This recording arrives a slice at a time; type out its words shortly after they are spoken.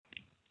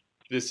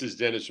This is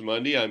Dennis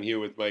Ramundi. I'm here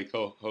with my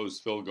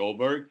co-host Phil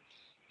Goldberg.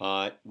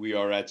 We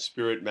are at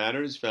Spirit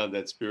Matters, found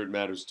at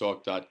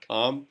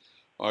spiritmatterstalk.com.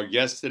 Our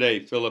guest today,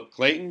 Philip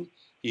Clayton.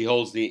 He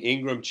holds the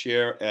Ingram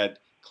Chair at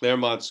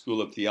Claremont School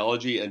of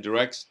Theology and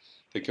directs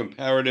the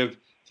Comparative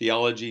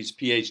Theology's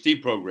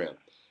PhD program.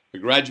 A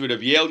graduate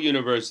of Yale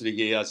University,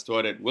 he has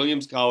taught at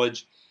Williams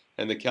College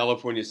and the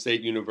California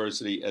State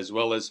University, as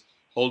well as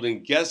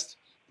holding guest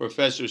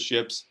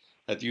professorships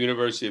at the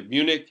University of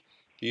Munich,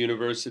 the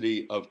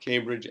University of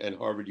Cambridge, and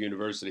Harvard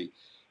University.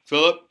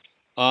 Philip,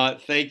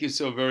 thank you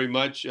so very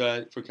much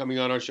for coming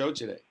on our show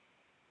today.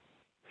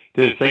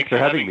 Thanks for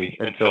having me,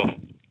 and Phil.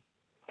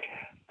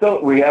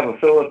 So we have a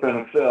Philip and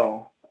a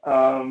Phil.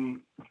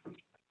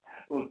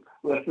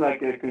 Let's not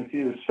get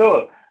confused.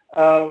 Philip,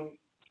 tell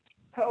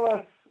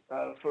us,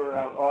 for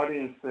our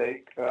audience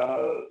sake,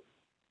 a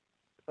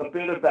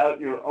bit about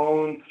your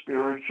own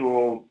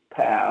spiritual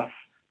path,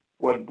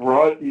 what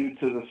brought you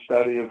to the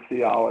study of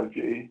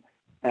theology,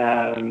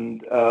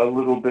 and a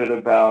little bit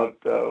about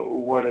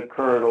what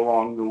occurred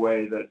along the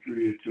way that drew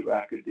you to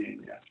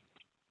academia.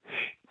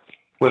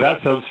 Well,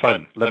 that sounds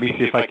fun. Let me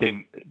see if I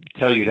can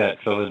tell you that,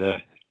 Phil,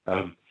 in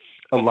a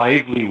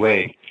lively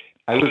way.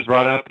 I was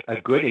brought up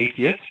a good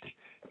atheist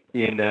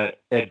in a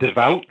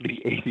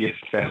devoutly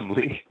atheist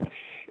family.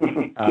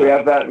 We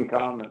have that in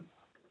common.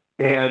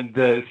 And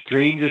the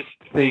strangest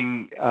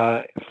thing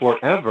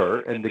forever,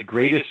 and the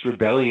greatest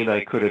rebellion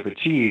I could have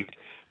achieved,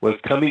 was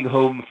coming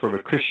home from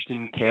a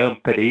Christian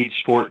camp at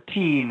age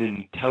 14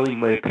 and telling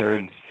my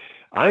parents,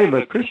 I am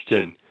a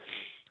Christian,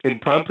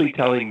 and promptly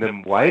telling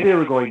them why they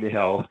were going to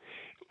hell,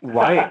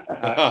 why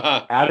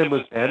Adam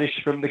was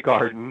banished from the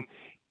garden,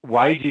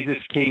 why Jesus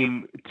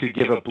came to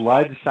give a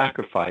blood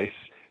sacrifice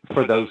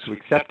for those who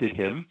accepted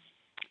him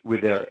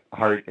with their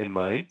heart and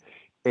mind,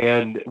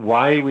 and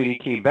why, when he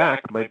came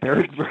back, my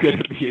parents were going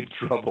to be in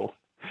trouble.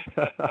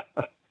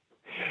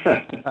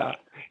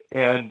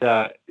 And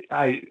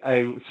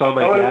I saw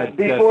my dad.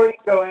 Before you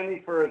go any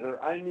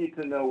further, I need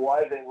to know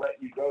why they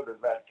let you go to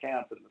that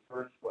camp in the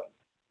first place.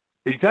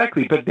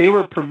 Exactly, but they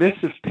were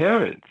permissive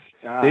parents.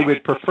 They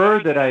would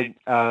prefer that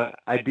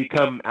I'd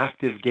become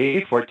active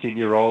gay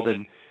 14-year-old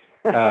and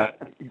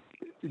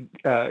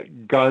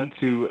gone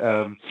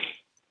to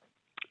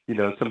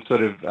some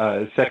sort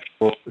of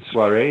sexual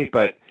soiree,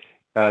 but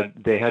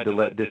they had to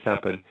let this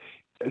happen.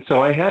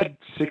 So I had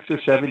 6 or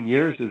 7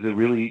 years as a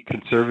really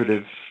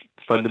conservative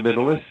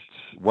fundamentalist,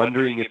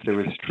 wondering if there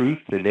was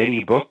truth in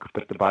any book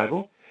but the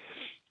Bible.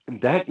 And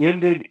that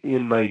ended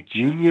in my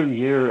junior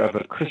year of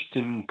a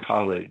Christian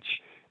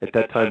college. At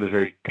that time, a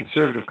very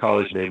conservative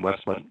college named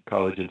Westmont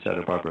College in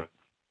Santa Barbara.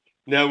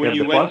 Now, when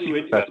you went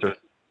to,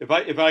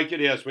 if I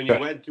could ask, when you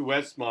went to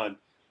Westmont,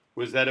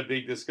 was that a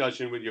big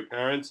discussion with your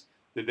parents?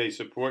 Did they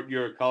support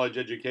your college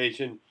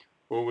education,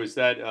 or was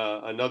that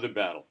another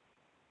battle?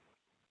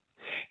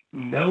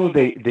 No,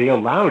 they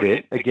allowed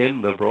it,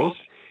 again, liberals.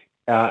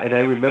 And I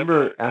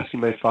remember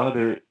asking my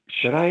father,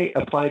 should I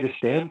apply to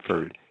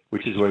Stanford,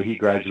 which is where he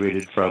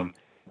graduated from?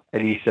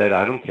 And he said,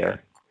 I don't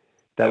care.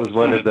 That was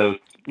one of those,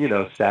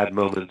 sad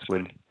moments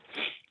when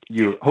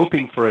you're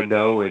hoping for a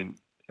no and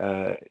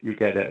you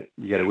get a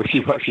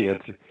wishy-washy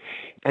answer.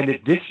 And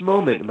at this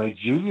moment, in my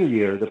junior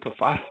year, the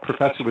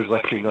professor was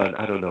lecturing on,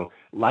 I don't know,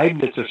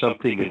 Leibniz or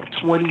something, and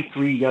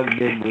 23 young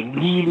men were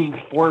leaning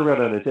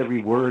forward on his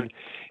every word.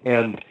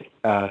 And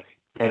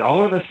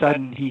all of a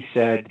sudden,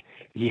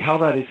 he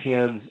held out his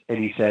hands and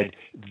he said,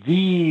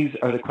 these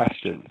are the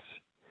questions.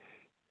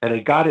 And I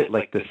got it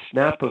like the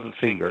snap of a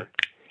finger.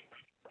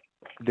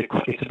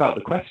 It's about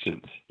the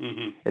questions.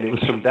 Mm-hmm. And it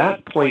was from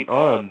that point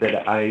on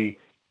that I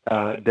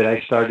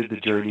started the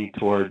journey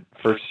toward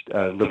first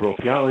liberal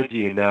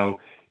theology and now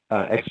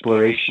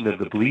exploration of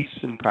the beliefs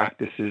and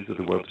practices of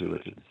the world's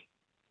religions.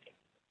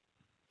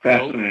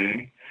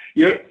 Fascinating.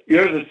 You're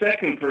the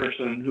second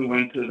person who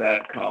went to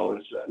that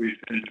college that we've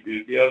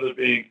interviewed, the other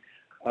being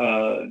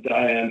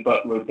Diane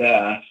Butler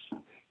Bass.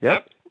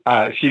 Yep.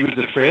 She was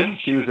a friend.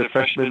 She was a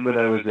freshman when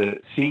I was a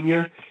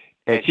senior,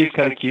 and she's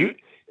kind of cute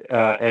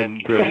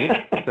and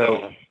brilliant.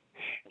 So,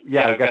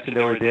 yeah, I got to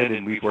know her then,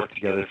 and we've worked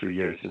together for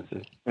years since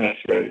then. That's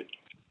great.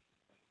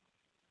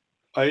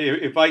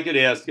 If I could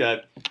ask,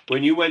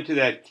 when you went to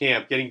that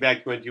camp, getting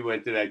back to when you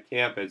went to that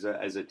camp as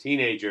a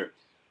teenager,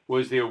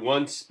 was there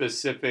one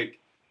specific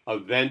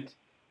event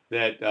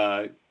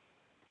that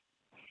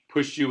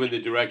pushed you in the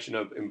direction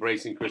of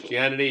embracing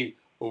Christianity,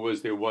 or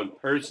was there one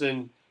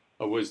person,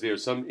 or was there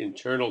some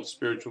internal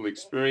spiritual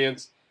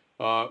experience,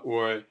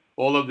 or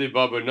all of the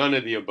above, or none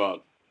of the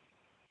above?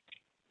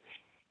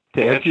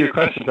 To answer your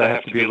questions, I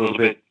have to be a little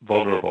bit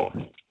vulnerable.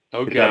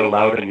 Okay. Is that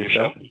allowed on your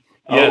show?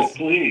 Yes. Oh,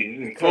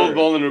 please. Full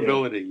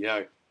vulnerability,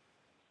 yeah.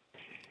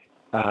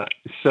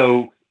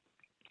 So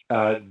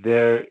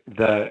there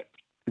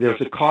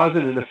was a cause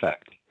and an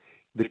effect.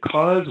 The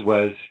cause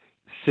was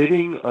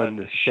sitting on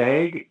the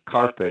shag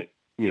carpet,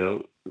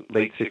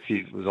 late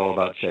 60s was all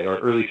about shag, or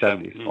early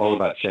 70s, all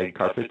about shag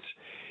carpets.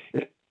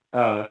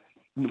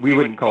 We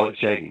wouldn't call it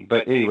shagging,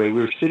 but anyway,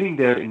 we were sitting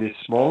there in this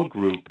small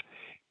group,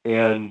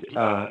 and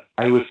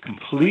I was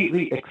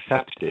completely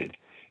accepted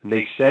And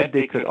they said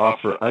they could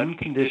offer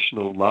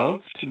unconditional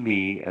love to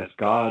me as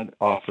God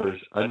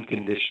offers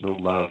unconditional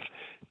love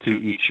to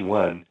each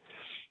one.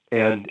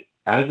 And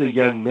as a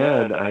young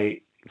man,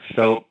 I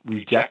felt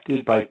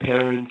rejected by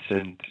parents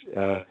and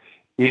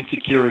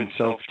insecure and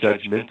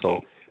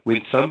self-judgmental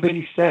when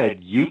somebody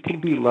said you can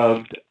be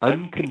loved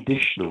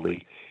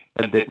unconditionally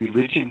and that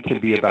religion can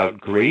be about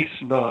grace,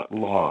 not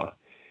law.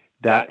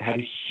 That had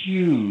a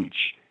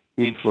huge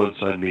influence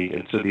on me.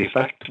 And so the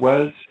effect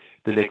was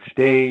the next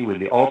day when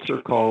the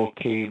altar call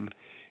came,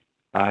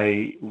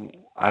 I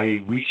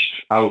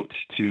reached out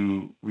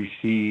to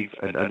receive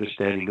an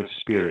understanding of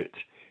spirit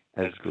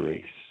as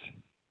grace.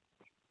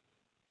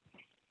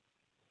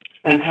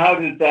 And how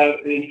did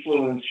that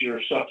influence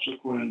your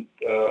subsequent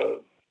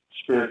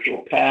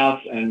spiritual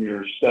path and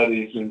your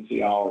studies in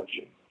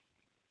theology?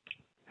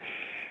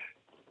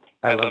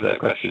 I love that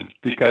question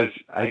because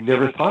I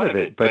never thought of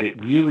it, but it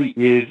really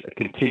is a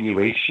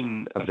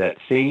continuation of that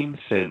same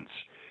sense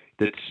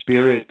that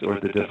spirit or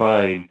the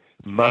divine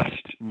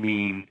must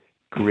mean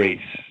grace,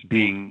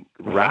 being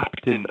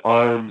wrapped in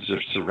arms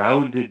or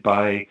surrounded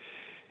by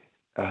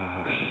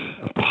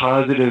a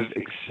positive,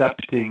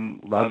 accepting,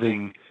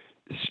 loving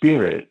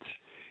spirit,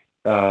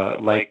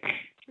 like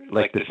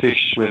the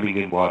fish swimming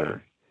in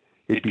water.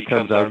 It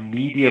becomes our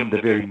medium,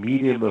 the very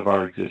medium of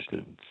our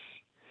existence.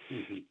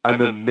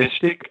 I'm a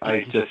mystic.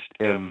 I just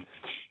am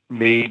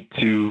made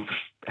to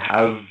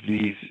have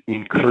these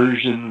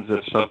incursions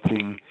of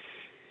something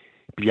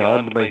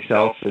beyond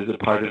myself as a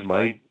part of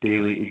my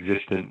daily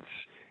existence.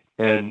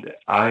 And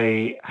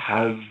I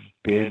have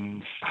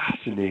been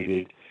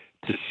fascinated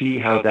to see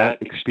how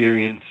that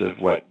experience of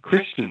what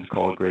Christians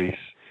call grace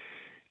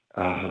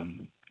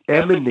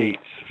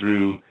emanates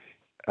through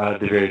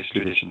the various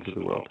traditions of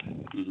the world.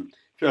 Mm-hmm.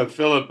 So,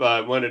 Philip,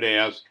 I wanted to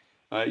ask,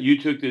 you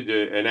took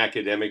an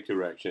academic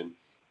direction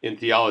in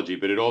theology,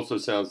 but it also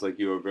sounds like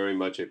you are very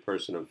much a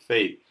person of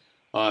faith.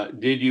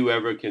 Did you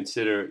ever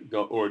consider,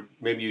 or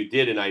maybe you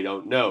did and I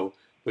don't know,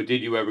 but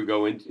did you ever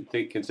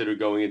consider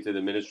going into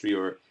the ministry,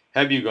 or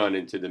have you gone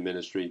into the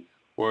ministry,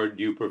 or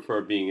do you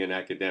prefer being in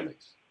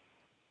academics?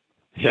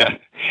 Yeah.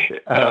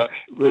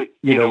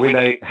 When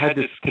I had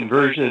this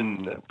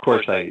conversion, of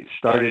course, I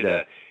started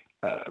a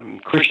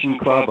Christian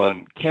club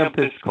on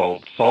campus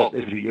called Salt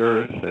of the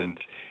Earth and,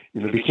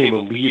 became a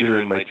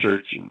leader in my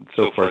church and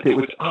so forth. It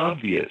was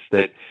obvious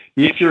that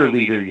if you're a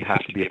leader, you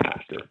have to be a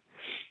pastor.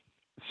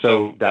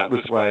 So that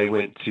was why I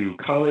went to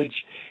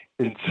college.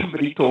 And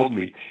somebody told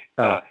me,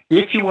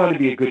 if you want to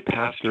be a good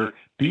pastor,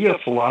 be a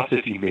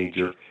philosophy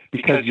major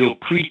because you'll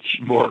preach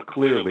more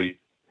clearly.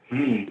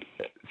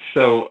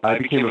 So I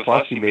became a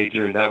philosophy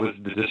major, and that was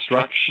the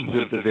destruction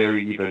of the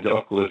very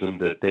evangelicalism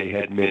that they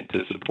had meant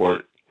to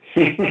support.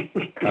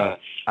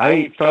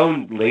 I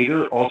found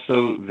later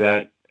also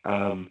that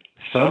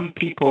some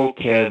people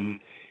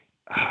can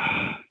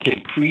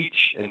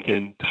preach and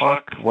can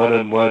talk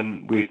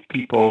one-on-one with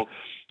people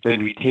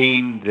and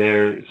retain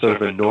their sort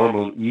of a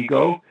normal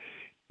ego,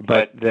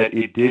 but that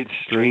it did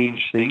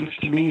strange things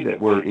to me that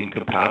were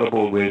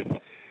incompatible with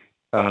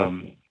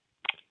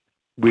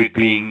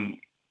being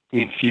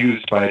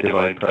infused by a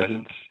divine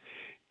presence.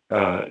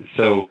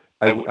 So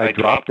I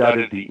dropped out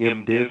of the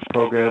MDiv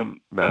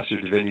program, Master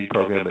of Divinity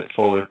program at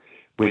Fuller,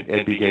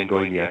 and began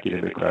going the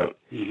academic route.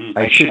 Mm-hmm.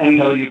 I should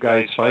tell you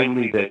guys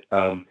finally that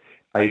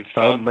I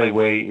found my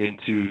way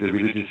into the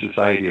Religious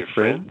Society of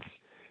Friends.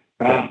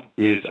 I'm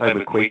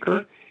a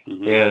Quaker,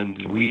 mm-hmm.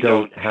 and we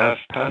don't have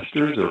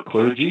pastors or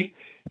clergy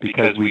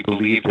because we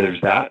believe there's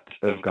that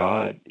of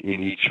God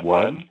in each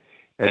one,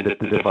 and that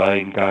the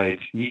divine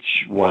guides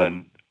each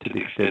one to the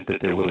extent that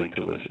they're willing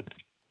to listen.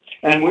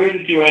 And where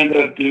did you end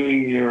up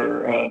doing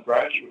your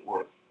graduate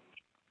work?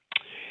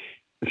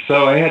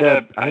 So I had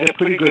a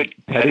pretty good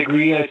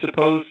pedigree, I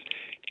suppose.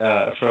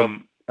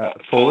 From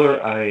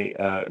Fuller,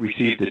 I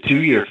received a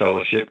 2-year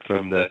fellowship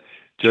from the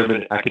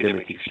German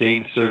Academic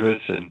Exchange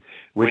Service and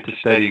went to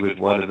study with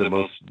one of the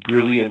most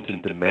brilliant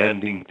and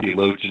demanding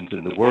theologians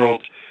in the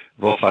world,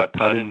 Wolfhard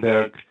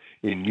Pannenberg,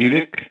 in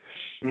Munich,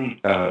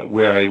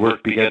 where I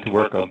began to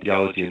work on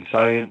theology and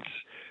science.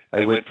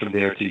 I went from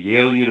there to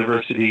Yale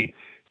University.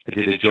 I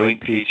did a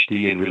joint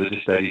PhD in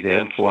religious studies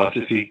and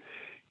philosophy.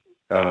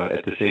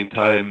 At the same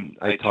time,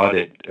 I taught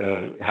at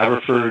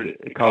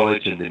Haverford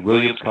College and then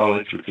Williams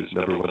College, which was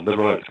 #1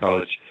 liberal arts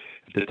college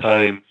at the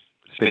time.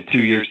 Spent 2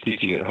 years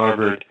teaching at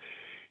Harvard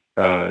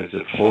as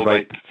a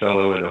Fulbright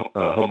fellow and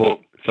a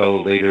Humboldt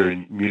fellow later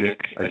in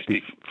Munich. I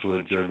speak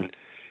fluent German.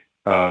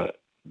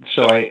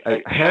 So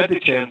I had the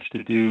chance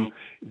to do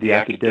the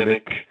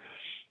academic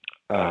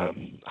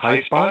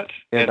high spots,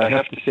 and I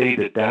have to say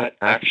that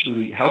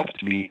actually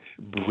helped me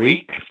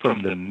break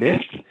from the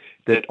myth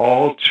that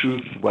all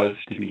truth was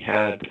to be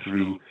had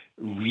through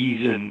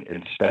reason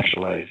and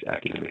specialized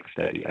academic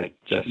study. I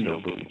just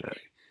don't believe that.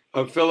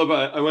 Philip,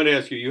 I want to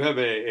ask you, you have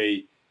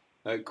a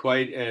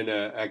quite an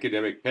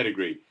academic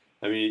pedigree.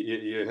 I mean,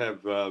 you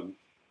have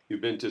you've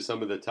been to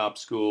some of the top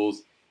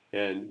schools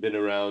and been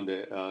around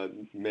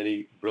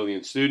many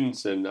brilliant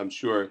students, and I'm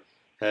sure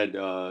had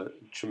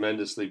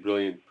tremendously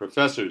brilliant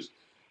professors.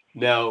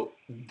 Now,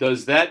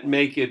 does that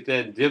make it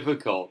then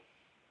difficult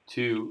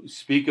to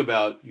speak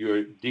about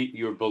your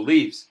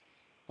beliefs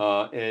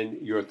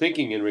and your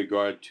thinking in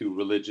regard to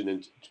religion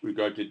and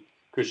regard to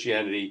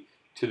Christianity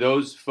to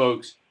those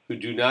folks who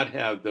do not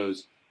have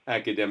those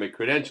academic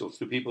credentials,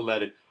 to people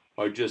that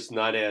are just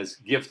not as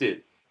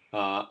gifted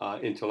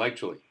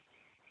intellectually?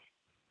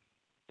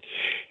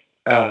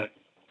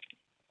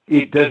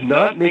 It does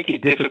not make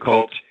it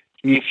difficult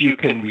if you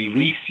can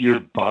release your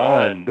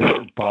bond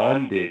or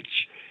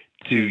bondage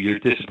to your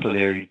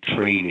disciplinary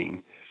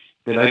training.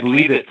 And I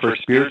believe that for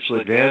spiritual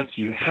advance,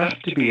 you have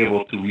to be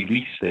able to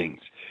release things.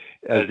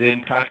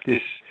 Zen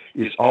practice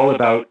is all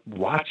about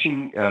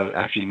watching,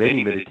 actually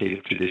many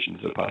meditative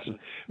traditions of Vipassana,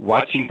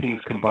 watching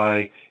things come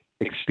by,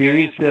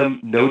 experience them,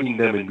 noting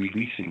them, and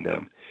releasing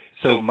them.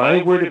 So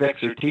my word of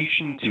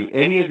exhortation to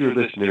any of your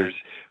listeners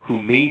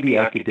who may be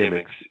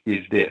academics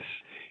is this.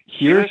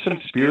 Here are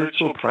some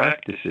spiritual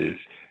practices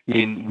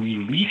in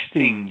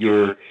releasing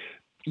your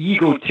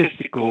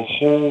egotistical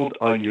hold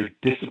on your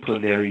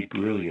disciplinary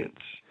brilliance.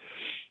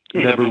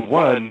 Number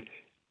one,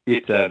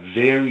 it's a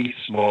very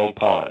small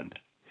pond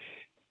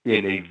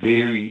in a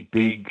very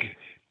big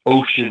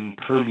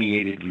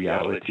ocean-permeated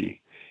reality.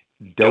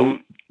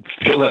 Don't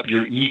fill up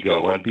your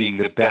ego on being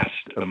the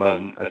best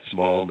among a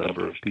small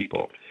number of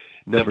people.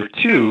 Number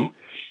two,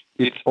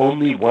 it's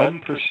only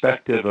one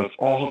perspective of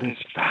all this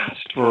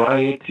vast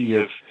variety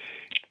of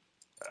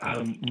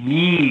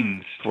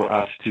means for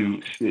us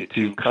to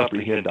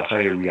comprehend a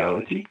higher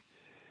reality.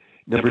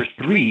 Number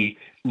three,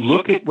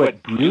 look at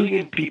what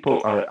brilliant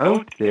people are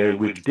out there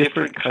with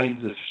different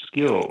kinds of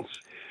skills,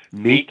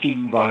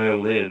 making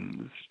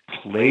violins,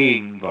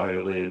 playing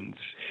violins,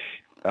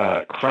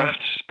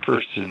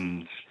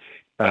 craftspersons,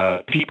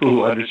 people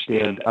who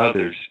understand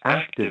others,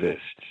 activists.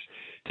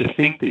 To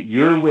think that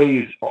your way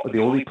is the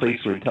only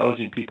place where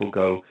intelligent people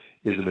go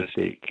is a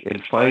mistake.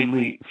 And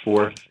finally,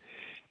 fourth,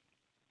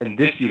 and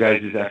this, you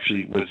guys,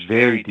 was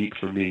very deep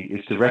for me,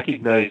 is to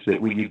recognize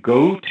that when you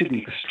go to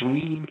the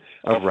extreme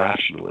of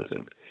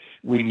rationalism,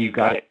 when you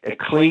got a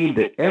claim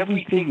that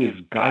everything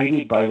is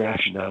guided by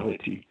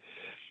rationality,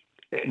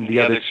 and the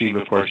other extreme,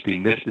 of course,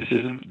 being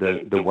mysticism,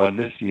 the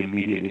oneness, the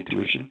immediate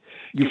intuition,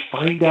 you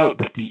find out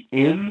that the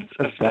ends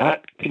of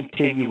that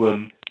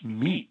continuum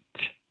meet.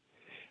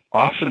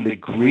 Often the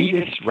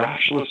greatest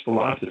rationalist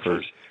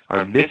philosophers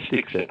are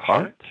mystics at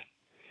heart,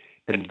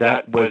 and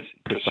that was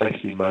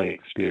precisely my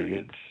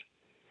experience.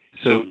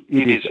 So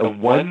it is a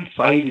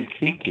one-sided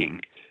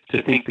thinking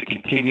to think the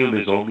continuum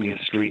is only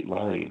a straight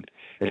line.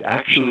 And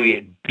actually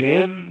it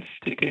bends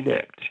to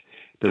connect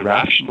the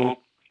rational,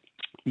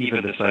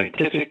 even the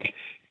scientific,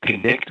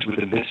 connect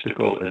with the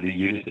mystical and the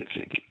unitive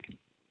thinking.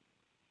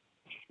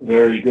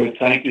 Very good.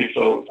 Thank you.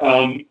 So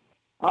I'm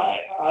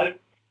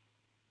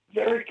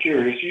very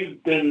curious.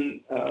 You've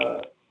been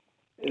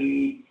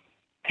in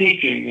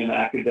teaching in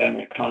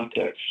academic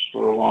contexts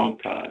for a long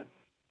time.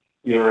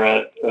 You're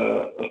at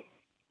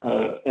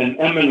an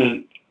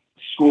eminent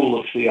school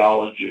of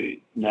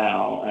theology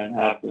now and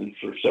have been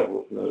for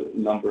a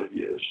number of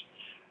years.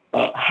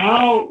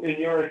 How, in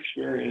your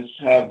experience,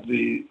 have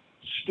the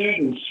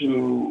students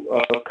who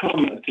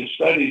come to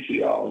study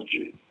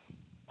theology,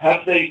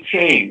 have they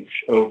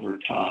changed over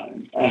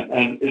time?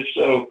 And if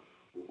so,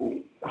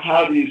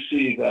 how do you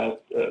see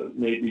that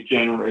maybe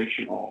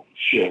generational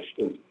shift?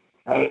 And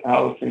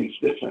how are things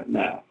different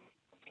now?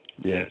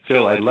 Yeah,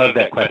 Phil, I love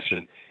that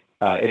question.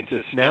 It's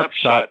a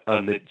snapshot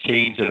on the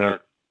change in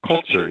our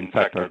culture, in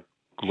fact, our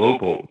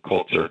global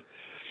culture.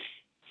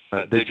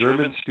 The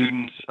German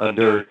students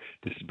under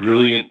this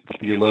brilliant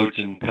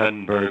theologian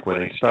Pannenberg,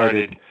 when I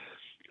started,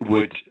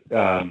 would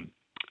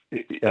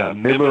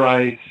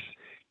memorize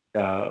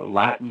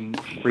Latin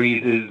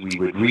phrases. We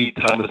would read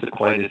Thomas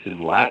Aquinas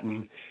in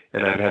Latin,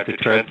 and I'd have to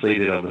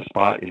translate it on the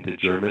spot into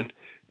German.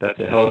 That's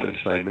a hell of an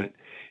assignment.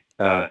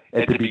 At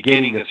the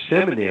beginning of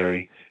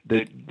seminary,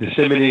 the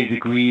seminary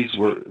degrees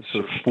were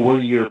sort of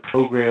 4-year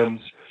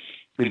programs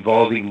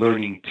involving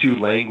learning 2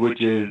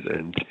 languages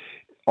and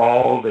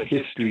all the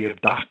history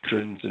of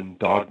doctrines and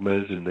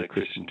dogmas in the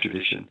Christian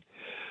tradition.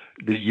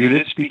 The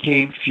units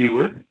became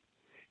fewer.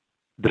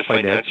 The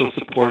financial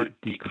support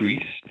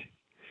decreased.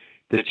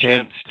 The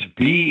chance to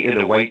be in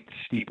a white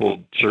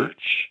steepled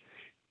church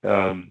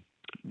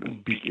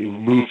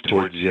moved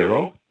towards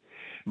 0.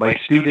 My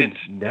students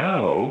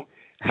now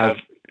have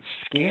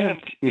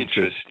scant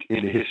interest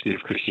in the history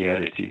of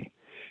Christianity.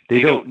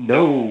 They don't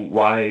know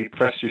why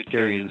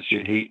Presbyterians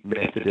should hate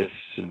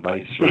Methodists and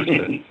vice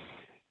versa,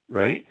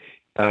 right?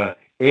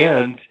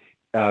 And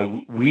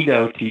we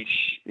now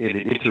teach in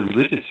an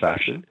interreligious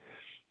fashion.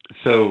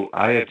 So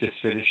I have just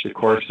finished a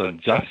course on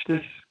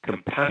justice,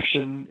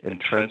 compassion,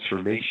 and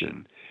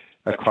transformation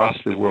across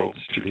the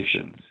world's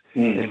traditions.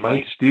 And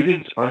my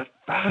students are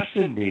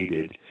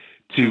fascinated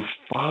to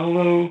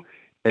follow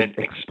an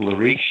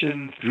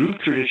exploration through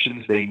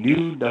traditions they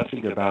knew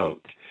nothing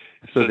about,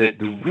 so that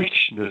the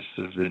richness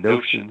of the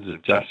notions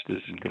of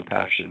justice and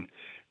compassion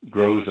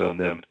grows on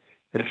them.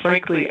 And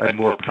frankly, I'm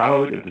more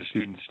proud of the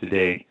students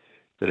today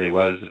than I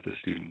was of the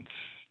students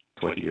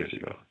 20 years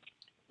ago.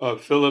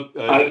 Philip,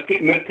 Can I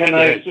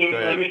ahead, assume? go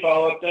Let ahead. me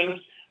follow up, Dennis.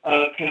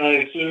 Can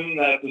I assume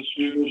that the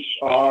students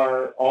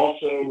are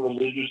also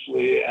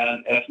religiously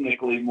and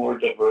ethnically more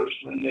diverse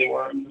than they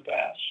were in the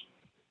past?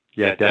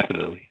 Yeah,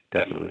 definitely.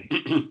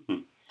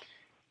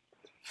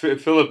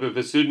 Philip, if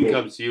a student Good.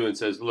 comes to you and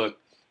says, "Look,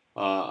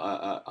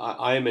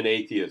 I am an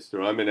atheist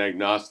or I'm an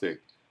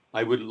agnostic.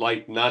 I would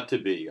like not to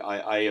be.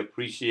 I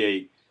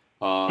appreciate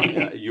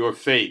your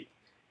faith,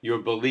 your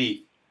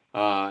belief,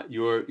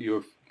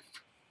 your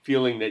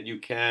feeling that you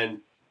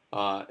can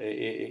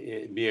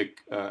be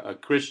a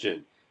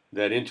Christian.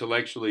 That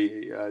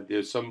intellectually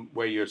there's some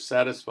way you're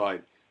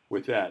satisfied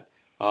with that.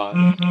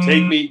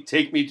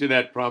 Take me to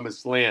that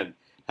promised land.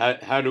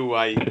 How do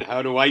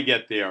I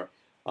get there?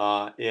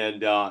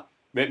 And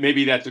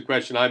maybe that's a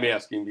question I'm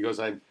asking because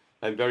I'm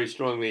very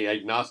strongly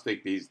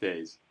agnostic these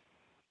days.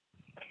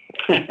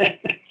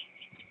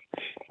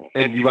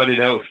 And you want to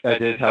know how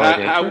I'd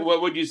answer?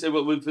 What would you say?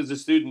 What if as a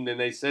student and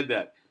they said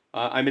that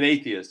I'm an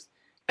atheist,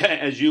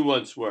 as you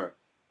once were?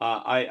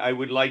 I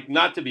would like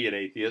not to be an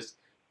atheist,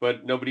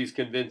 but nobody's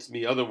convinced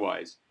me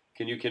otherwise.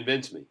 Can you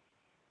convince me?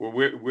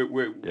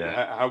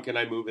 Yeah. How can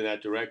I move in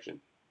that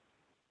direction?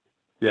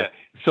 Yeah.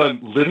 So I'm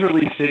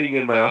literally sitting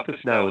in my office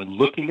now and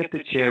looking at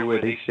the chair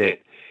where they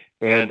sit.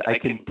 And I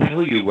can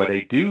tell you what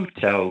I do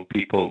tell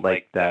people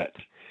like that.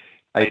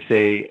 I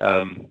say,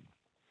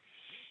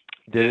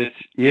 Dennis,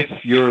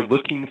 if you're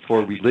looking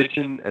for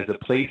religion as a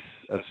place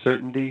of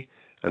certainty,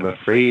 I'm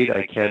afraid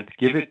I can't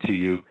give it to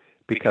you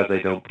because I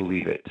don't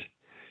believe it.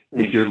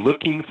 If you're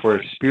looking for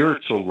a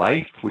spiritual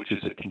life, which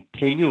is a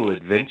continual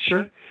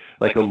adventure,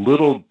 like a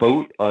little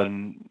boat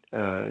on,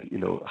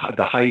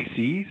 the high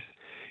seas,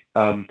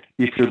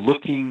 if you're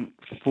looking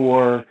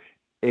for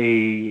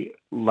a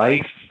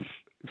life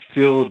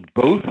filled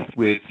both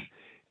with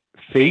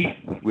faith,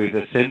 with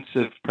a sense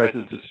of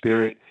presence of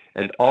spirit,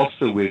 and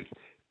also with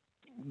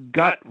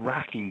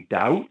gut-racking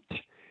doubt,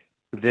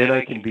 then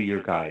I can be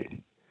your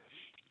guide.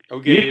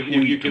 Okay, if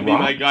you can be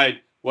my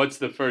guide, what's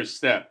the first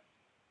step?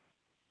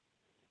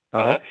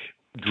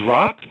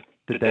 Drop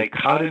the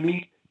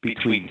dichotomy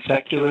between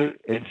secular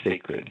and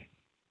sacred.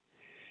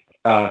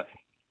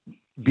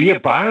 Be a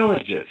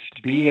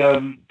biologist, be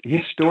a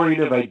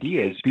historian of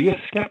ideas, be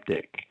a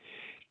skeptic.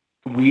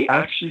 We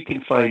actually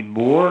can find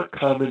more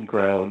common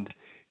ground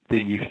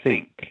than you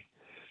think.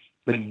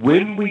 And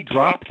when we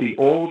drop the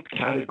old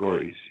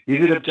categories,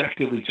 is it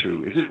objectively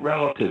true? Is it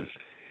relative?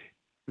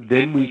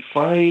 Then we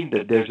find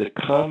that there's a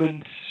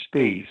common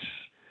space,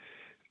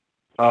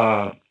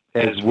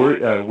 as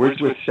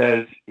Wordsworth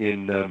says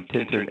in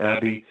Tintern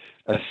Abbey,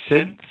 a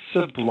sense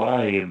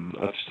sublime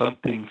of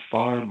something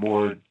far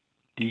more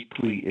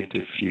deeply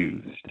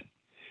interfused.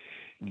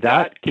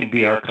 That can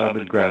be our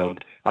common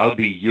ground. I'll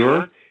be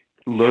your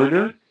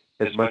learner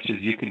as much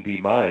as you can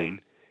be mine,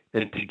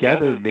 and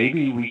together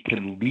maybe we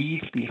can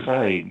leave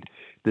behind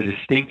the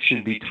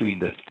distinction between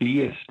the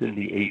theist and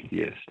the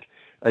atheist,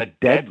 a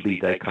deadly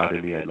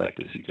dichotomy, I'd like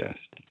to suggest.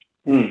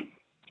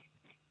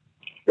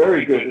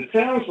 Very good. It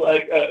sounds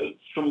like,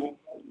 from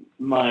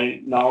my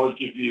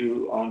knowledge of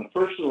you on a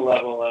personal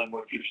level and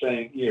what you're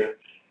saying here,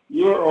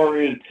 your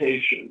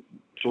orientation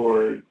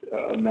toward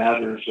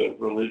matters of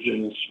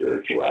religion and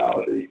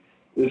spirituality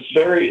is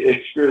very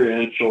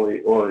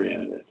experientially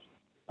oriented.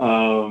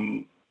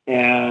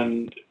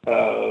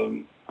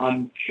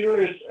 I'm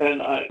curious,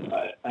 and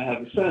I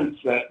have a sense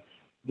that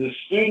the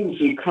students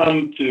who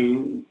come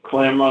to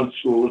Claremont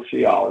School of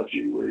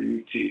Theology, where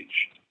you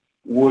teach,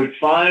 would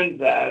find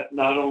that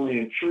not only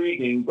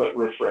intriguing but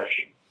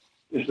refreshing.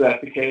 Is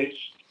that the case?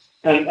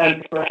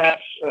 And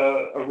perhaps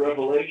a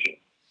revelation.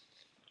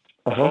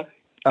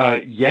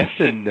 Yes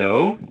and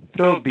no,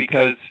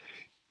 because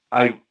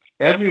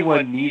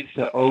everyone needs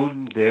to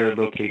own their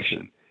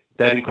location.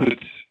 That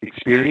includes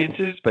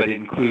experiences, but it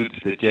includes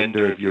the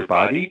gender of your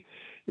body.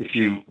 If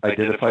you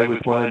identify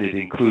with one, it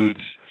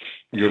includes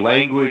your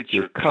language,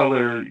 your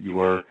color,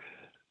 your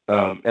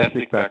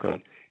ethnic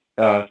background.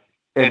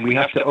 And we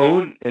have to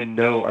own and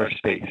know our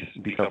space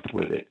and be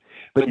comfortable with it.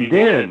 But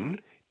then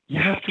you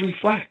have to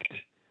reflect.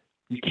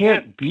 You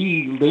can't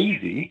be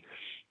lazy.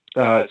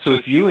 So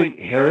if you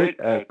inherit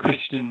a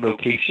Christian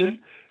location,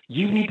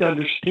 you need to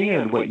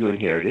understand what you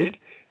inherited,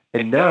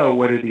 and now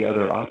what are the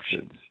other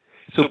options.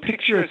 So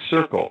picture a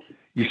circle.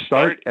 You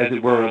start, as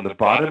it were, on the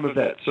bottom of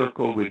that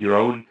circle with your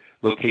own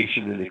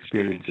location and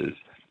experiences.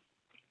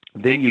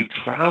 Then you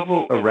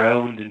travel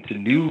around into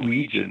new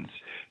regions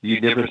you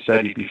never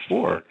studied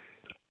before.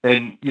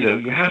 And,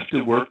 you have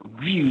to work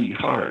really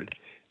hard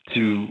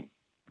to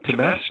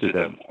master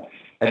them.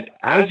 And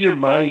as your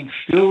mind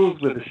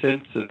fills with a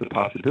sense of the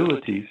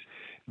possibilities,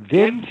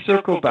 then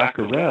circle back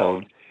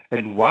around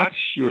and watch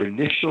your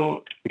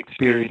initial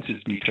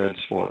experiences be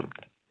transformed.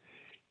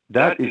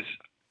 That is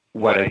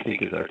what I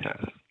think is our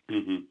task.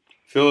 Mm-hmm.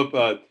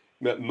 Philip,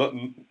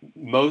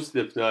 most,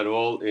 if not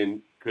all,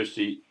 in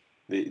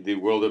the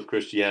world of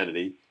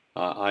Christianity,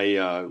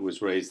 I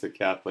was raised a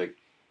Catholic,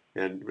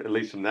 and at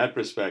least from that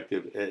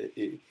perspective,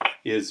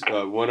 is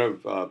one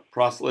of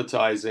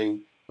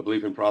proselytizing, I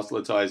believe in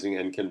proselytizing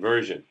and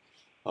conversion.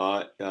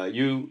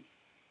 You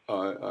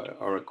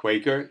are a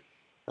Quaker.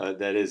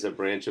 That is a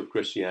branch of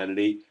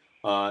Christianity.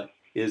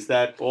 Is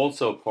that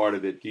also part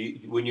of it?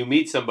 When you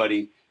meet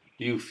somebody,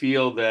 do you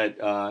feel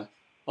that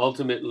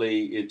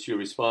ultimately it's your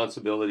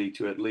responsibility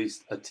to at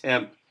least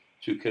attempt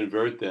to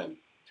convert them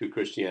to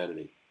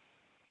Christianity?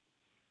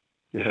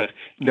 Yeah.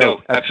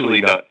 No,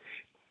 absolutely not.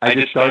 I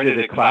just started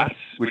a class,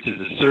 which is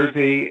a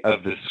survey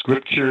of the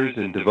scriptures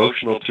and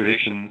devotional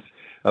traditions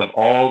of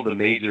all the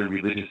major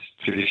religious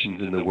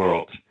traditions in the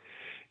world.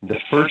 The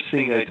first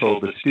thing I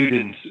told the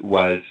students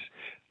was,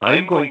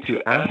 I'm going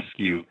to ask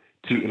you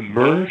to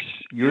immerse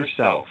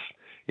yourself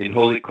in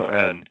Holy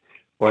Quran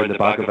or the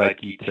Bhagavad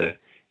Gita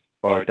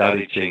or Tao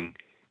Te Ching,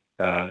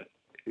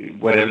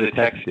 whatever the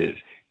text is,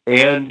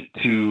 and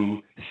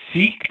to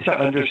seek to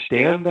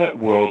understand that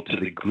world to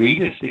the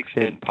greatest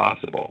extent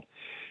possible,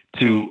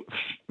 to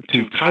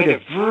try to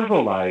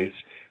verbalize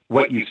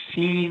what you've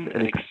seen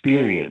and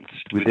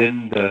experienced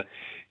within the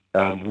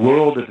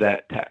world of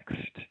that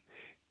text.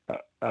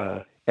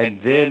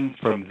 And then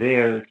from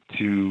there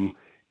to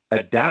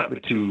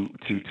adapt, to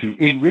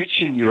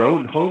enrich in your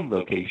own home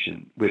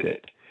location with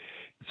it.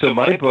 So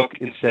my book,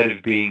 instead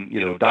of being,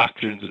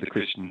 Doctrines of the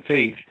Christian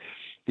Faith,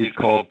 is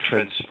called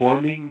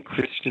Transforming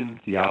Christian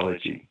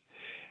Theology.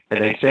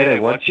 And I said, I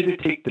want you to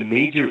take the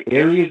major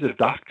areas of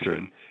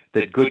doctrine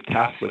that good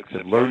Catholics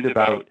have learned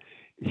about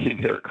in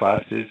their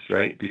classes,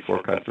 right,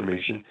 before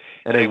confirmation,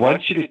 and I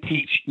want you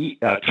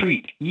to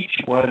treat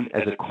each one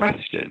as a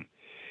question.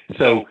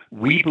 So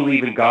we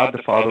believe in God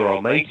the Father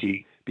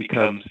Almighty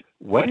becomes,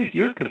 what is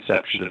your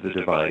conception of the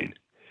divine?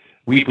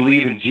 We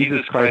believe in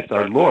Jesus Christ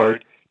our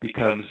Lord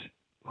becomes,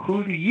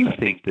 who do you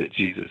think that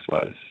Jesus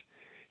was?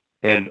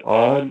 And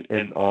on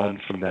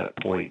from that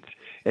point.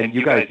 And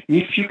you guys,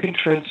 if you can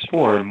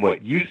transform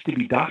what used to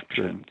be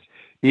doctrines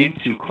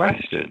into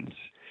questions,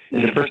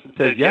 and the person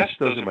says, yes,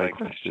 those are my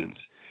questions,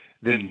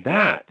 then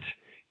that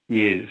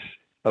is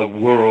a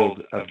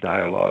world of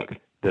dialogue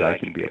that I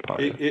can be a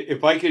part of.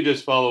 If I could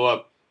just follow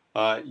up,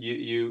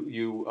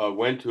 you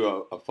went to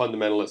a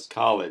fundamentalist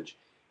college.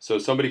 So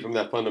somebody from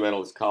that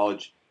fundamentalist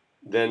college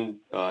then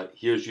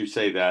hears you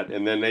say that,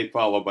 and then they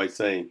follow by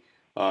saying,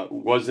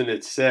 wasn't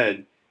it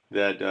said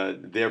that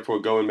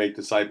therefore go and make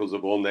disciples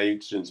of all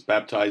nations,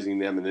 baptizing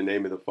them in the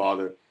name of the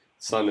Father,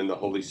 Son, and the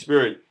Holy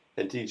Spirit,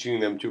 and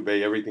teaching them to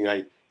obey everything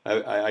I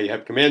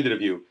have commanded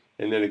of you.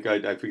 And then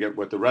I forget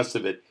what the rest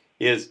of it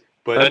is.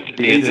 But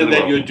isn't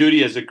that your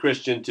duty as a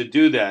Christian to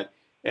do that?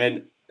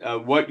 And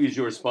what is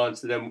your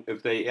response to them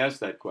if they ask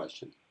that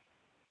question?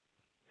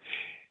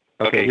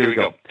 Okay, here we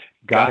go.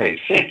 Guys,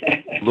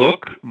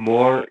 look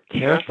more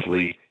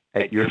carefully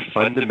at your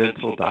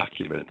fundamental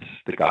documents,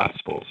 the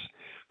Gospels.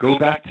 Go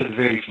back to the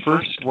very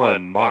first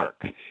one,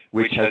 Mark,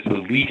 which has the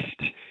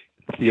least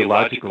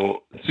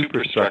theological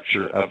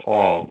superstructure of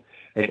all,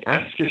 and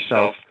ask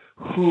yourself,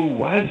 who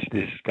was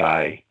this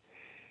guy?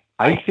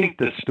 I think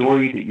the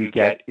story that you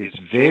get is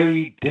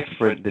very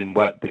different than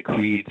what the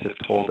creeds have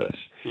told us.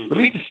 Mm-hmm. Let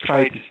me just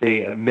try to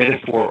say a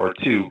metaphor or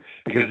two,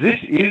 because this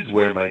is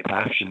where my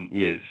passion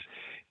is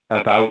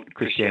about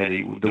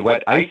Christianity.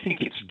 What I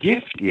think its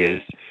gift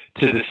is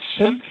to the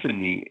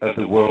symphony of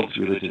the world's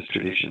religious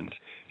traditions,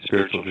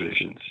 spiritual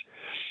traditions.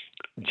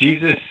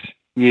 Jesus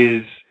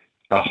is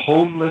a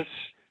homeless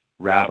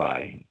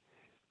rabbi,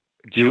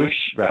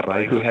 Jewish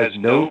rabbi, who has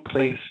no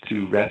place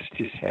to rest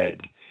his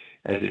head,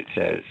 as it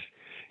says.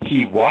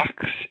 He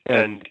walks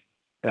and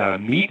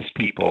meets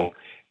people,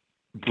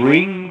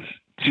 brings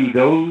to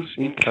those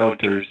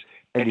encounters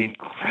an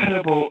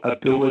incredible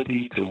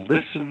ability to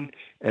listen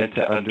and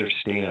to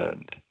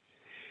understand.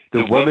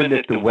 The woman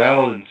at the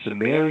well in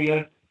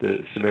Samaria,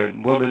 the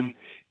Samaritan woman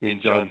in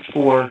John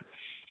 4,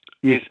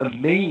 is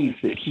amazed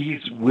that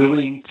he's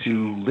willing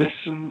to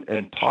listen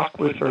and talk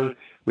with her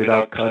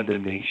without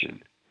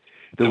condemnation.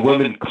 The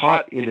woman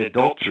caught in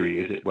adultery,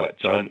 is it what,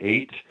 John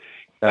 8,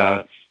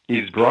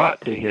 is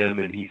brought to him,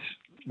 and he's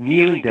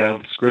kneeling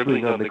down,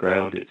 scribbling on the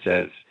ground, it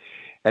says.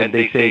 And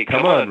they say,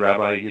 come on,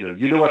 Rabbi,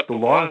 you know what the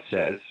law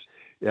says.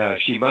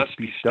 She must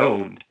be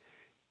stoned.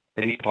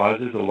 And he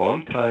pauses a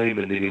long time,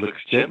 and then he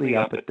looks gently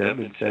up at them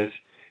and says,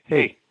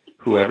 hey,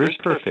 whoever's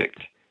perfect,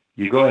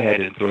 you go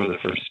ahead and throw the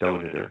first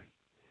stone at her.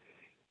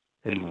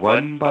 And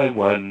one by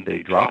one,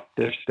 they drop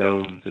their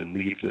stones and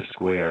leave the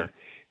square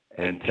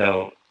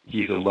until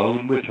he's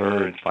alone with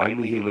her, and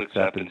finally he looks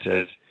up and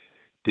says,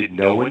 did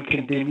no one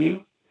condemn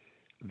you?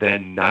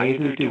 Then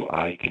neither do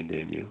I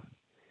condemn you.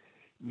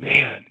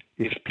 Man,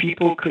 if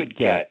people could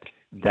get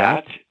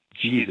that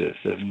Jesus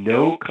of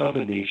no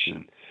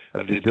combination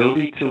of the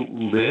ability to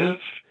live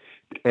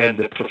and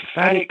the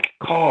prophetic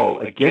call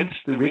against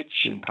the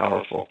rich and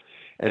powerful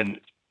and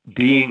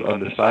being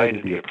on the side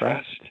of the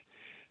oppressed,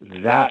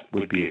 that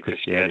would be a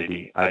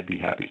Christianity I'd be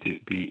happy to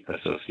be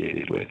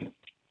associated with.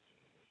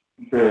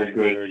 Very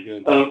good. Very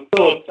good.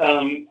 Philip,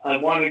 I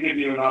want to give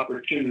you an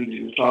opportunity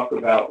to talk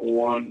about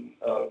one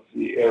of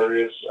the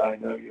areas I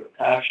know you're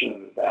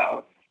passionate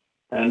about,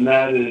 and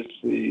that is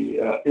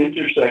the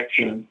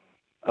intersection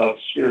of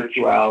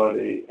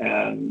spirituality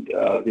and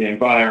the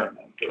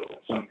environment, or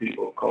what some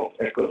people call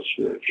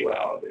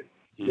eco-spirituality.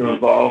 You're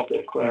involved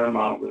at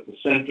Claremont with the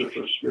Center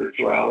for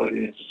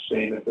Spirituality and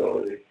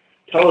Sustainability.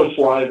 Tell us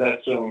why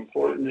that's so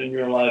important in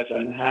your life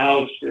and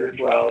how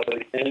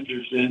spirituality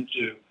enters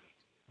into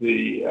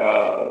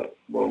the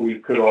what we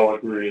could all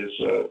agree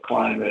is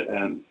climate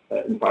and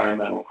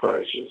environmental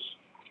crisis.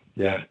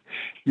 Yeah,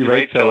 you're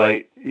right, Phil.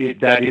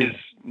 That is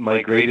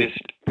my greatest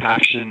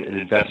passion and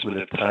investment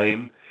of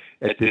time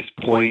at this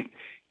point.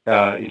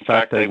 In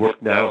fact, I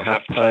work now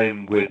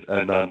half-time with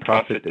a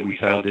nonprofit that we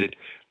founded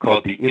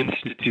called the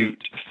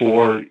Institute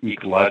for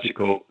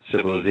Ecological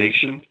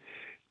Civilization,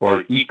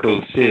 or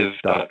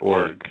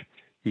ecociv.org.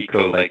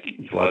 Eco like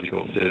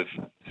ecological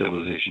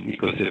civilization,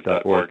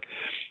 ecociv.org.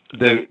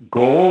 The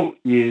goal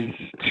is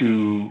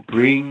to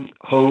bring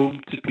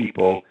home to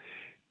people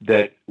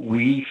that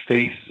we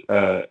face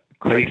a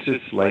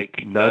crisis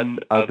like none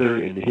other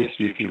in the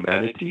history of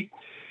humanity,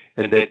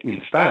 and that,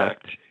 in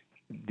fact,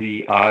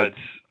 the odds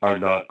are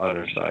not on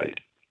our side.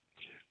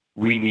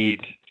 We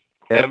need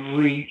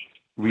every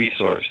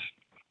resource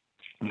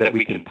that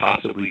we can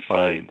possibly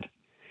find.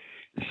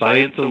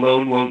 Science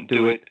alone won't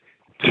do it.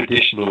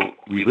 Traditional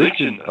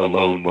religion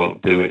alone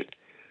won't do it.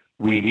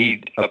 We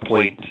need a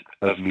point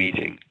of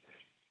meeting.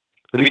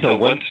 Let me tell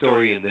one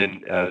story and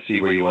then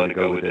see where you want to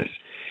go with this.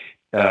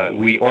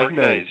 We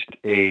organized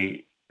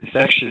a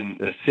section,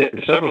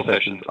 several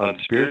sessions on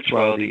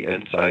spirituality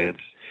and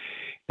science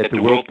at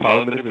the World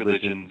Parliament of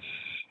Religions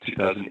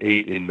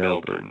 2008 in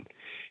Melbourne.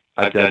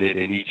 I've done it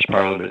in each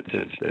parliament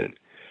since then.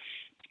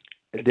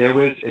 There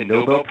was a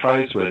Nobel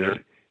Prize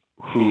winner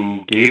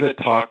who gave a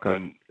talk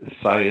on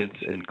science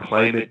and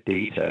climate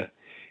data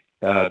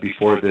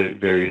before the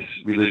various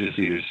religious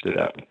leaders stood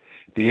up.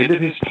 At the end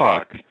of his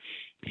talk,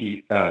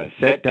 he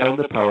set down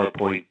the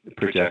PowerPoint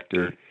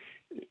projector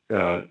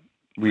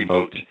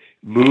remote,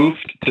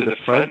 moved to the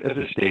front of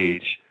the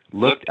stage,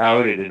 looked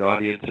out at an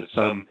audience of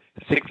some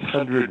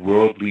 600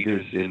 world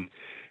leaders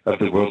of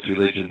the world's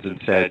religions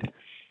and said,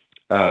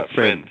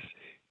 friends,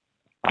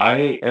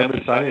 I am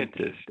a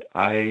scientist.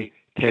 I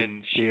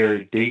can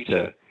share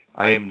data.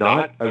 I am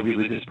not a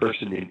religious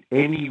person in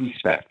any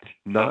respect,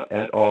 not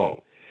at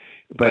all.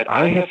 But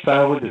I have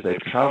found as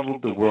I've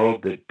traveled the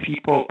world that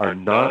people are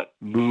not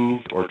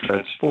moved or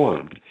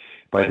transformed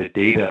by the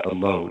data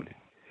alone.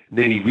 And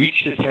then he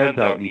reached his hands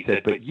out and he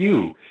said, but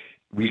you,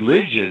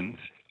 religions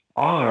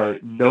are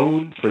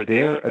known for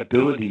their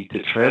ability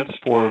to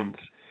transform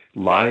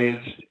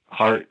lives,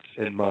 hearts,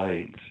 and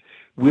minds.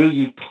 Will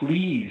you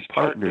please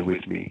partner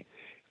with me?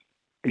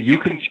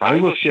 I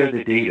will share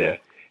the data,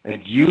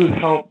 and you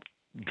help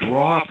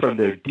draw from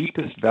their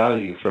deepest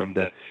value, from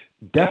the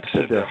depths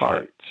of their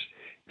hearts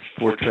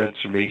for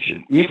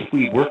transformation. If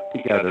we work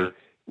together,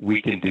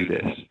 we can do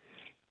this.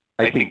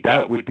 I think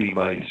that would be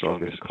my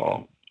strongest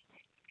call.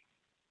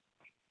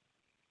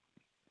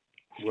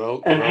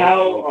 And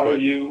how are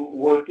you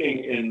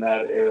working in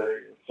that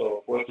area?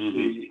 So what's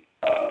the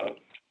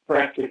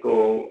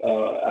practical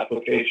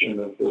application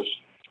of this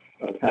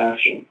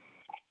passion?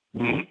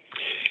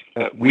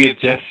 We have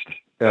just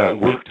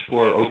worked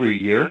for over a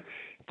year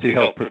to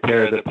help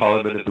prepare the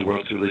Parliament of the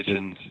World's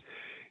Religions,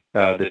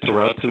 the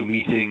Toronto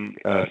meeting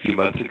a few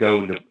months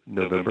ago in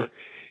November.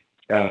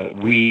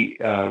 We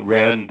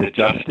ran the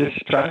justice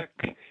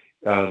track.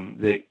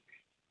 The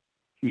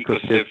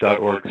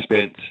ecociv.org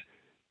spent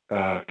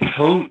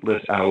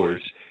countless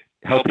hours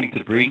helping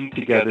to bring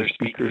together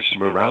speakers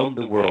from around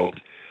the world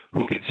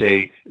who could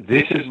say,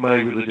 this is my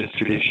religious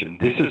tradition,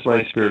 this is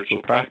my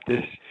spiritual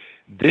practice,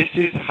 this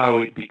is how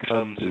it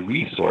becomes a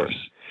resource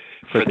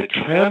for the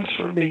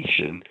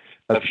transformation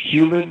of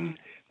human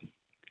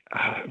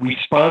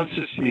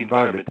responses to the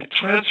environment, the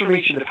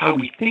transformation of how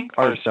we think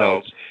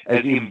ourselves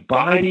as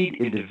embodied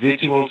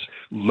individuals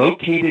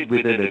located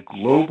within a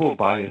global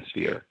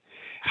biosphere,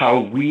 how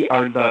we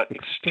are not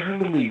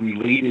externally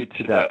related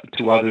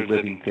to other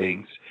living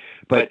things,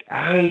 but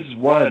as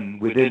one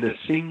within a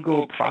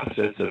single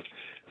process of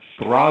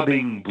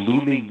throbbing,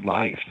 blooming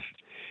life.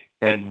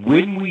 And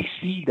when we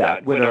see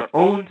that, when our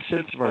own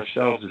sense of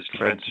ourselves is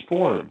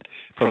transformed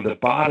from the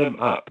bottom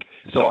up,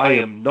 so I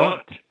am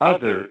not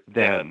other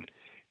than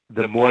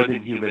the more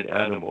than human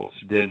animals,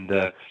 than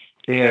the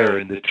air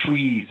and the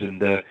trees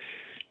and the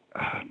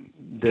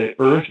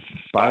Earth's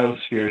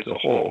biosphere as a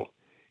whole,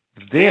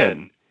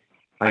 then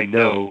I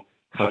know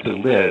how to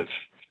live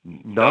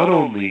not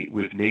only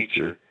with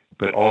nature,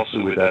 but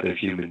also with other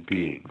human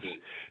beings.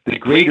 The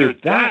greater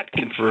that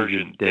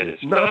conversion, Dennis,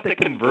 not the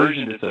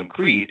conversion to some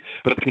creed,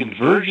 but the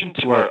conversion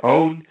to our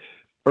own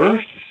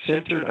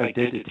earth-centered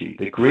identity,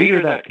 the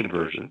greater that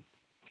conversion,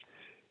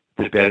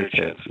 the better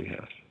chance we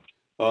have.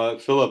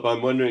 Philip,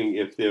 I'm wondering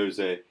if there's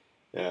a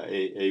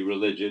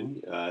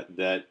religion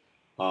that,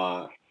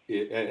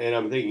 and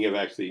I'm thinking of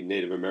actually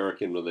Native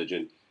American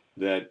religion,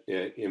 that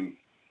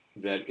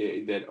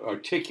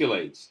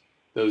articulates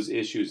those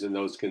issues and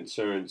those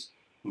concerns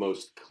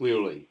most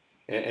clearly,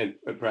 and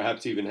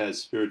perhaps even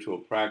has spiritual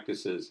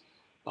practices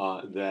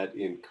that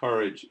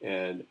encourage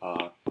and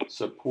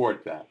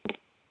support that.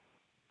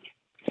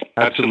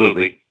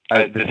 Absolutely.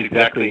 That's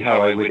exactly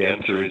how I would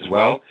answer as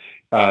well.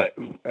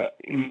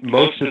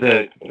 most of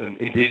the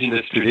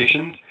indigenous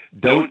traditions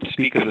don't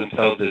speak of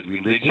themselves as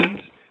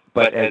religions,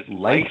 but as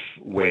life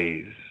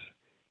ways.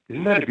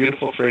 Isn't that a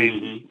beautiful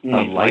phrase? Mm-hmm.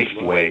 A life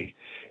way.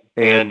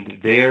 And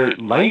their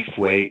life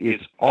way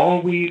is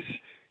always,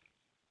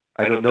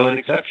 I don't know an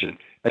exception,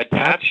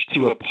 attached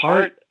to a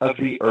part of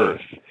the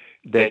earth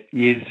that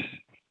they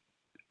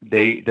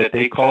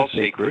call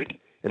sacred,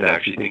 and I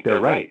actually think they're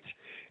right.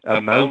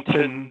 A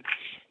mountain,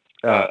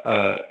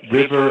 a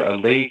river, a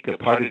lake, a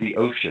part of the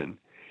ocean,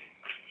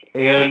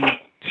 and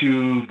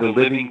to the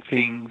living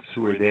things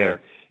who are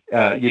there.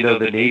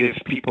 The native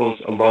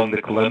peoples along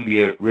the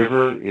Columbia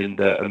River in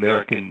the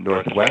American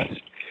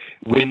Northwest,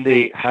 when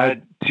they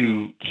had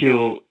to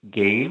kill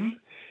game,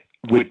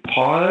 would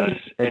pause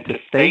and to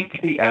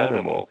thank the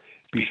animal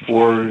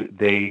before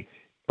they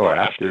or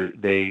after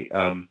they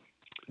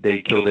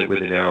killed it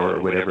with an arrow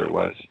or whatever it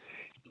was,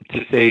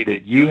 to say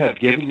that you have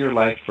given your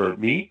life for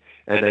me,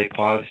 and I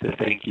pause to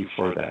thank you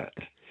for that.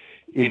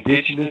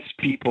 Indigenous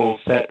people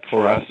set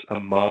for us a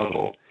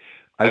model.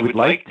 I would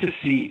like to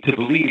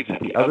believe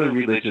that the other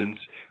religions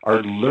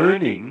are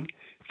learning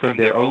from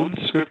their own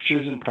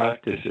scriptures and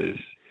practices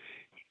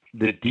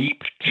the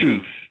deep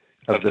truth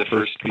of the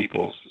first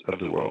peoples of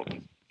the world.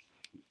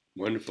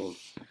 Wonderful.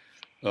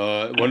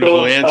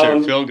 Wonderful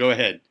answer. Phil, go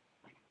ahead.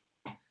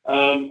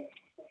 All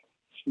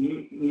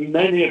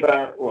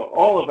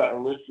of our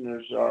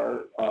listeners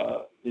are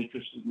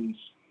interested in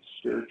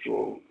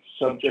spiritual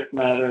subject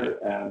matter,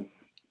 and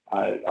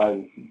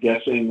I'm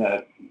guessing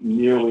that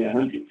nearly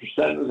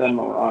 100% of them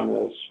are on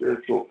a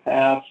spiritual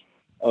path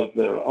of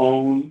their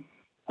own,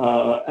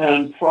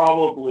 and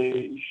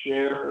probably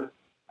share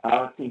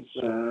our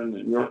concern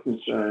and your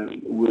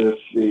concern with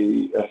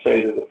the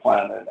fate of the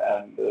planet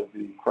and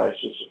the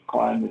crisis of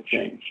climate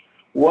change.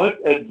 What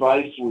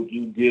advice would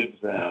you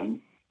give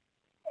them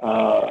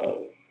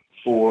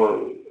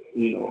for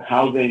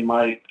how they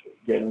might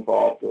get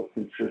involved or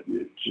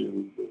contribute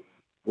to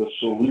the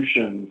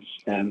solutions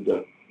and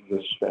the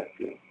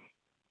spectrum?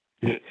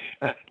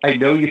 I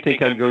know you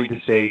think I'm going to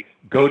say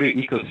go to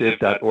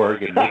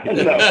ecociv.org and make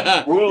it.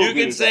 No, you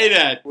can say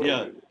that.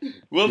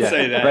 We'll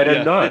say that. But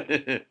I'm not.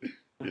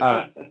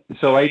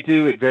 So I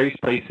do at various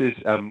places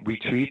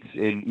retreats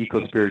in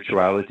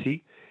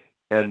eco-spirituality,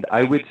 and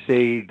I would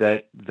say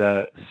that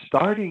the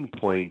starting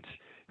point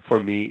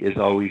for me is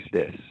always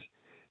this: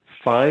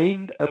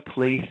 find a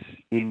place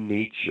in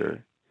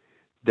nature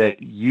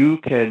that you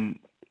can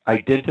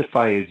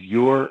identify as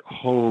your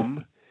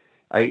home.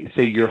 I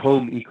say your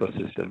home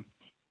ecosystem.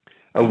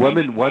 A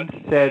woman once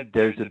said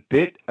there's a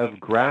bit of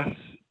grass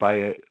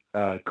by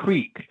a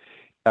creek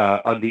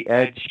on the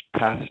edge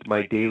past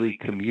my daily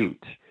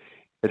commute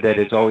that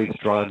has always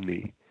drawn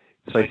me.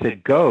 So I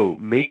said, go,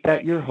 make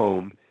that your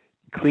home,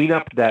 clean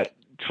up that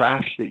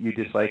trash that you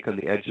dislike on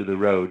the edge of the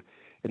road,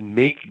 and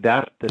make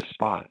that the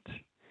spot.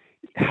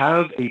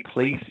 Have a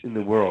place in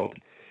the world.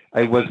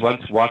 I was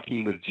once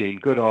walking with Jane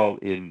Goodall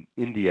in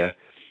India,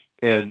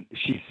 and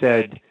she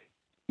said,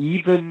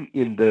 even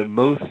in the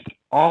most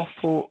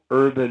awful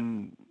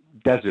urban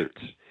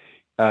deserts,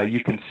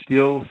 you can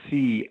still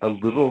see a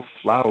little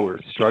flower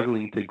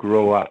struggling to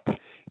grow up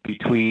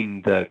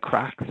between the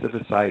cracks of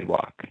a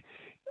sidewalk,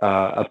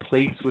 a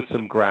place with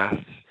some grass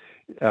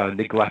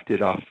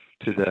neglected off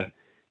to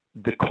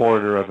the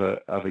corner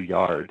of a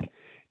yard.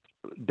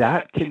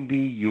 That can be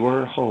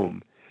your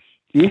home.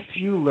 If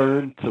you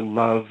learn to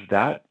love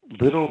that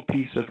little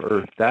piece of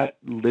earth, that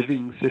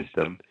living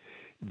system,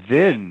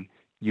 then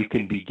you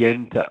can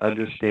begin to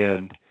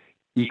understand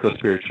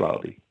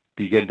eco-spirituality,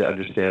 begin to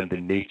understand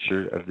the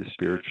nature of the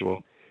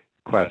spiritual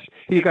quest.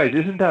 Hey, you guys,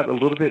 isn't that a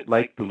little bit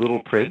like The Little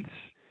Prince?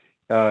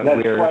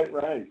 That's quite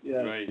right.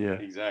 Yeah. Right. Yeah.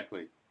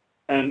 Exactly.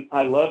 And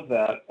I love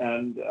that.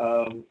 And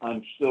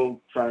I'm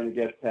still trying to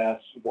get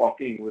past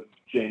walking with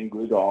Jane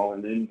Goodall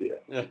in India.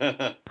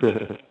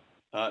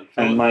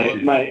 And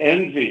my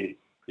envy.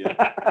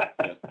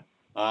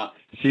 Yeah.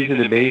 She's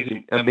an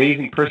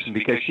amazing person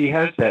because she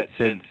has that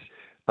sense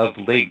of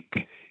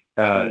link.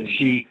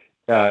 She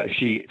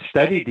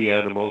studied the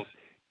animals,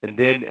 and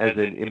then as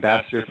an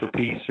ambassador for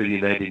peace for the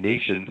United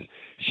Nations,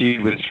 she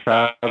was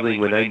traveling,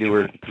 when I knew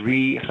her,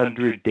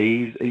 300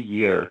 days a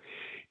year,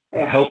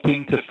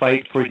 helping to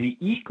fight for the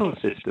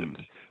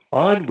ecosystems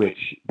on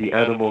which the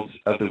animals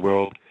of the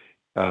world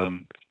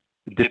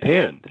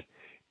depend.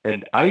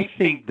 And I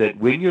think that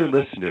when your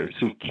listeners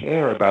who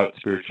care about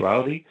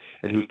spirituality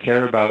and who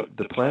care about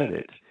the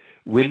planet,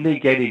 when they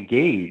get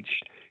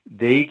engaged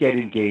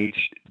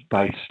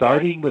by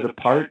starting with a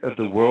part of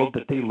the world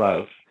that they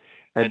love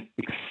and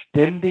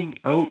extending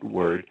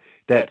outward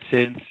that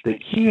sense that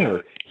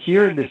here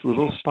in this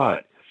little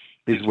spot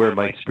is where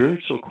my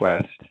spiritual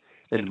quest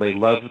and my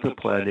love of the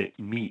planet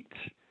meet.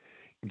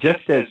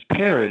 Just as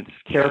parents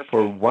care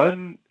for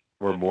one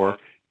or more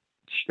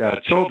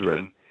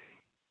children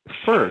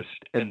first,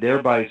 and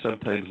thereby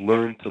sometimes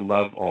learn to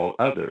love all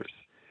others.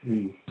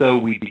 So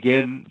we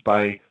begin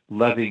by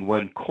loving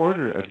one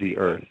corner of the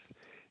earth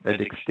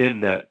and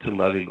extend that to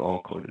loving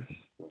all corners.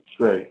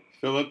 Great.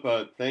 Philip,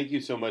 thank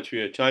you so much for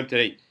your time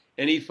today.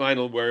 any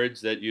final words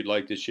that you'd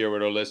like to share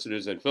with our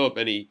listeners? And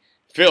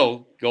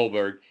Phil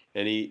Goldberg,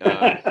 any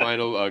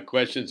final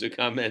questions or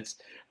comments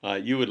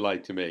you would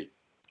like to make?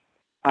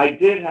 I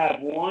did have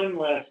one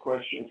last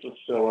question for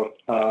Philip,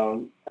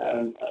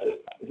 and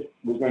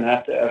we're going to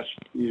have to ask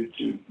you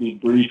to be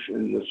brief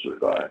in this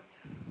regard.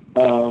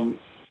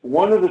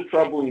 One of the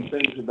troubling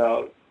things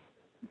about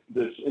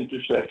this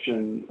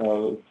intersection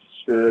of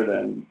spirit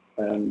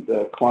and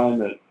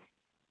climate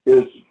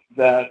is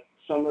that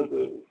some of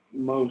the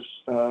most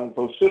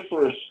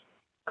vociferous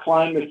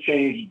climate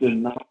change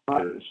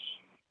deniers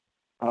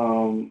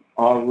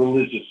are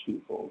religious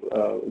people,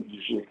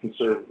 usually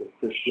conservative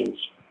Christians.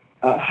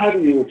 How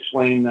do you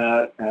explain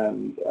that,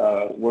 and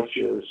what's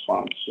your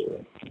response to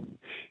it?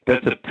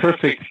 That's a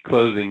perfect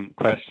closing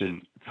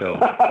question, Phil.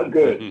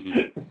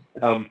 Good.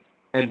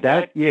 And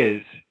that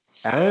is,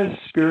 as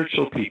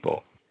spiritual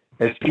people,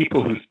 as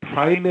people whose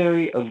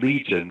primary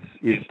allegiance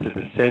is to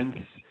the sense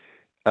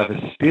of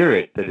a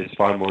spirit that is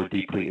far more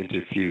deeply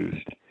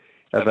interfused,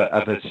 of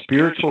a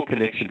spiritual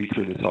connection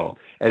between us all,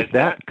 as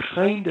that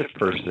kind of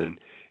person,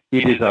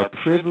 it is our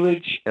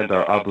privilege and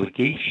our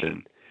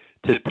obligation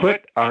to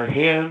put our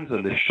hands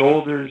on the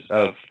shoulders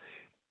of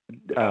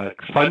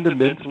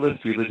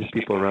fundamentalist religious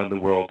people around the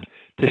world,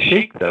 to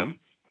shake them,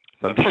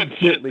 sometimes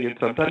gently and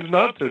sometimes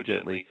not so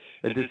gently,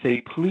 and to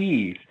say,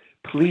 please,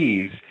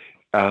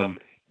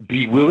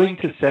 be willing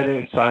to set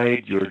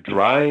aside your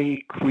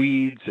dry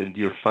creeds and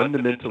your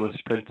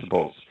fundamentalist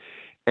principles,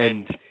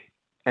 and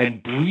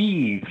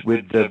breathe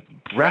with the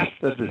breath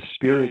of the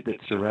spirit that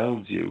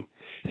surrounds you.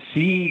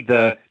 See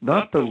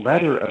not the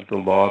letter of the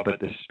law, but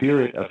the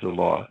spirit of the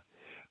law.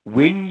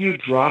 When you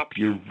drop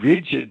your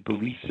rigid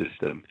belief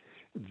system,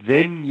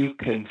 then you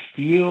can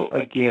feel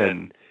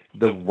again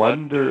the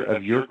wonder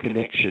of your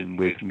connection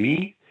with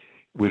me,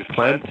 with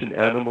plants and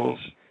animals,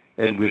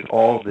 and with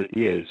all that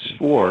is.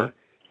 For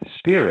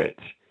spirit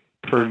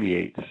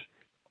permeates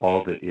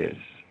all that is.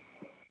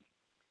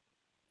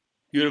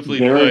 Beautifully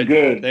Very put.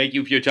 good. Thank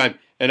you for your time.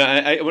 And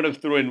I want to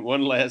throw in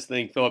one last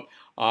thing, Philip.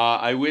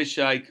 I wish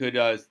I could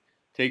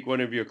take one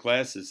of your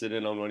classes, sit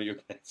in on one of your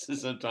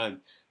classes sometime.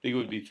 I think it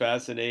would be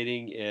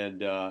fascinating.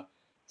 And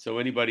so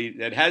anybody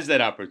that has that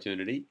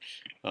opportunity,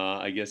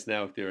 I guess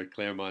now if they're at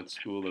Claremont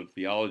School of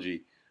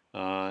Theology,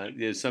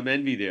 there's some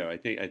envy there. I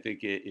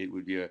think it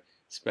would be a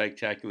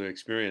spectacular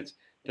experience.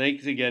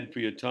 Thanks again for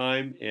your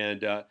time,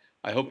 and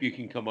I hope you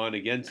can come on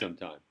again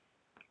sometime.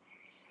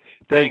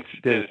 Thanks,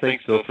 Dennis.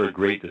 Thanks, Phil, for a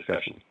great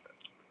discussion.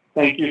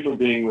 Thank you for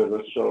being with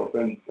us, Philip,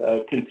 and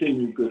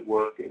continue good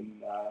work,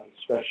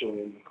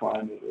 especially in the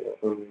climate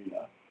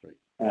arena. Right.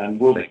 And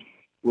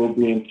we'll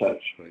be in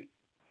touch. Right.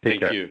 Take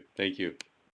care. Thank you.